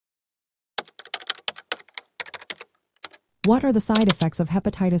What are the side effects of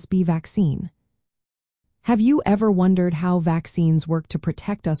hepatitis B vaccine? Have you ever wondered how vaccines work to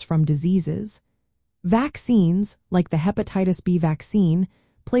protect us from diseases? Vaccines, like the hepatitis B vaccine,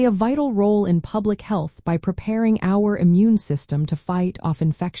 play a vital role in public health by preparing our immune system to fight off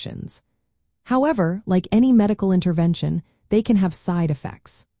infections. However, like any medical intervention, they can have side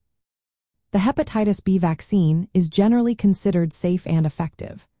effects. The hepatitis B vaccine is generally considered safe and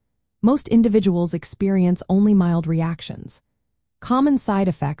effective. Most individuals experience only mild reactions. Common side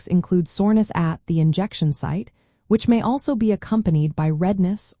effects include soreness at the injection site, which may also be accompanied by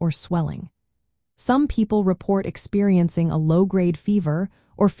redness or swelling. Some people report experiencing a low-grade fever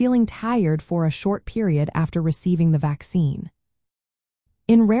or feeling tired for a short period after receiving the vaccine.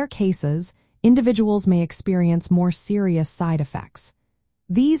 In rare cases, individuals may experience more serious side effects.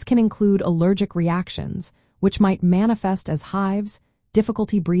 These can include allergic reactions, which might manifest as hives,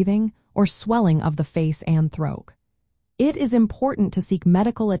 difficulty breathing, or swelling of the face and throat. It is important to seek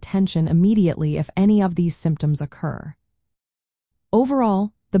medical attention immediately if any of these symptoms occur.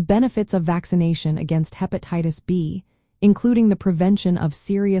 Overall, the benefits of vaccination against hepatitis B, including the prevention of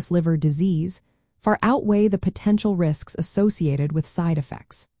serious liver disease, far outweigh the potential risks associated with side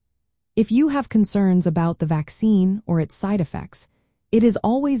effects. If you have concerns about the vaccine or its side effects, it is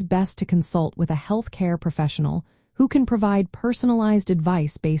always best to consult with a healthcare professional who can provide personalized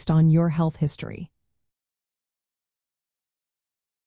advice based on your health history.